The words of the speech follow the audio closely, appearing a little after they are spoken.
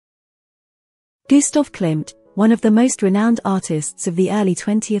Gustav Klimt, one of the most renowned artists of the early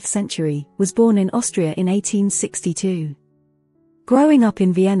 20th century, was born in Austria in 1862. Growing up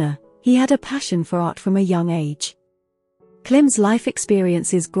in Vienna, he had a passion for art from a young age. Klimt's life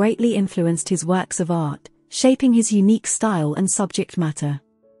experiences greatly influenced his works of art, shaping his unique style and subject matter.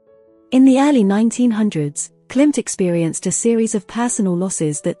 In the early 1900s, Klimt experienced a series of personal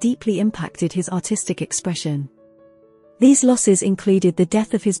losses that deeply impacted his artistic expression. These losses included the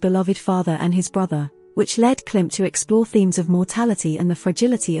death of his beloved father and his brother, which led Klimt to explore themes of mortality and the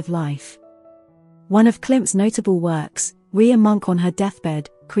fragility of life. One of Klimt's notable works, Munk on her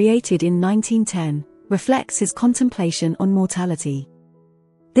deathbed, created in 1910, reflects his contemplation on mortality.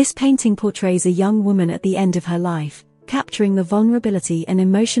 This painting portrays a young woman at the end of her life, capturing the vulnerability and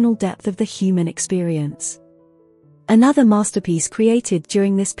emotional depth of the human experience. Another masterpiece created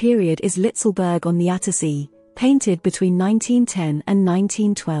during this period is Litzlberg On The Attersee, painted between 1910 and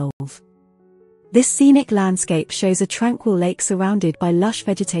 1912. This scenic landscape shows a tranquil lake surrounded by lush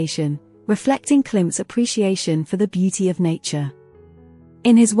vegetation, reflecting Klimt's appreciation for the beauty of nature.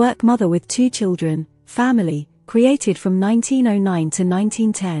 In his work Mother with Two Children, Family, created from 1909 to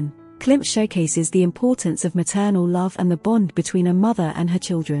 1910, Klimt showcases the importance of maternal love and the bond between a mother and her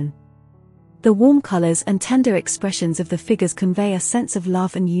children. The warm colors and tender expressions of the figures convey a sense of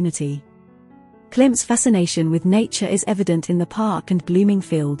love and unity. Klimt's fascination with nature is evident in the park and blooming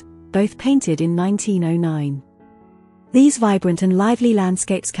field, both painted in 1909. These vibrant and lively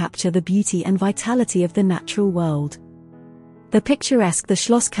landscapes capture the beauty and vitality of the natural world. The picturesque The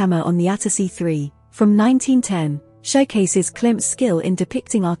Schloss Kammer on the Attersee III, from 1910, showcases Klimt's skill in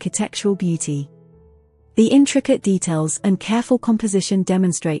depicting architectural beauty. The intricate details and careful composition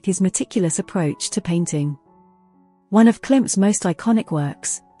demonstrate his meticulous approach to painting. One of Klimt's most iconic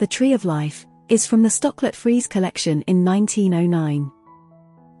works, The Tree of Life, is from the Stoclet Frieze collection in 1909.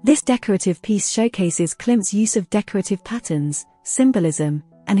 This decorative piece showcases Klimt's use of decorative patterns, symbolism,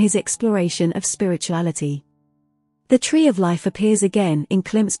 and his exploration of spirituality. The Tree of Life appears again in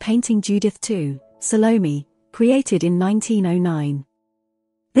Klimt's painting Judith Ii, Salome, created in 1909.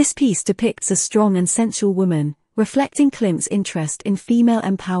 This piece depicts a strong and sensual woman, reflecting Klimt's interest in female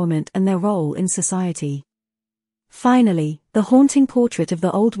empowerment and their role in society. Finally, the haunting portrait of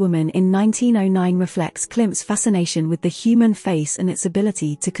the old woman in 1909 reflects Klimt's fascination with the human face and its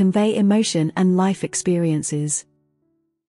ability to convey emotion and life experiences.